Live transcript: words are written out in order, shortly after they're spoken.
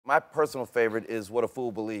my personal favorite is What a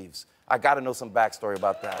Fool Believes. I got to know some backstory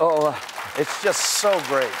about that. Oh, It's just so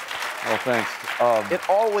great. well, thanks. It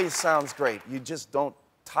always sounds great. You just don't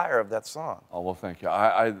tire of that song. Oh, well, thank you.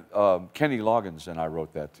 Kenny Loggins and I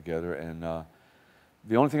wrote that together, and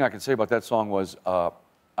the only thing I can say about that song was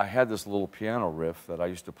I had this little piano riff that I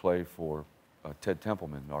used to play for Ted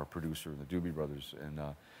Templeman, our producer, the Doobie Brothers, and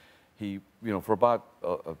he, for about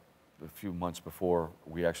a few months before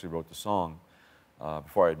we actually wrote the song,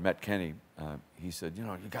 before I had met Kenny, he said, you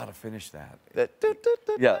got to finish that.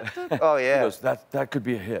 Yeah. Oh, yeah. He goes, that could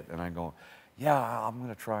be a hit. And I go, yeah, I'm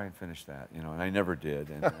going to try and finish that, and I never did.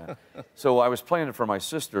 And so I was playing it for my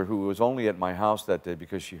sister, who was only at my house that day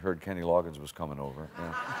because she heard Kenny Loggins was coming over.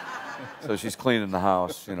 So she's cleaning the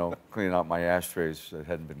house, cleaning out my ashtrays that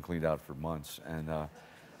hadn't been cleaned out for months. And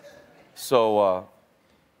so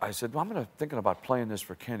I said, well, I'm thinking about playing this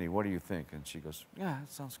for Kenny. What do you think? And she goes, yeah,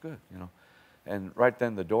 that sounds good, And right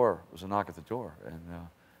then there was a knock at the door. And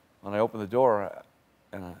when I opened the door,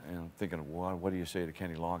 and I'm thinking, well, what do you say to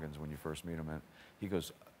Kenny Loggins when you first meet him? And he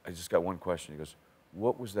goes, I just got one question. He goes,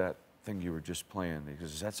 what was that thing you were just playing? He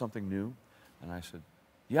goes, is that something new? And I said,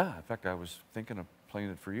 yeah, in fact, I was thinking of playing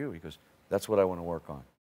it for you. He goes, that's what I want to work on.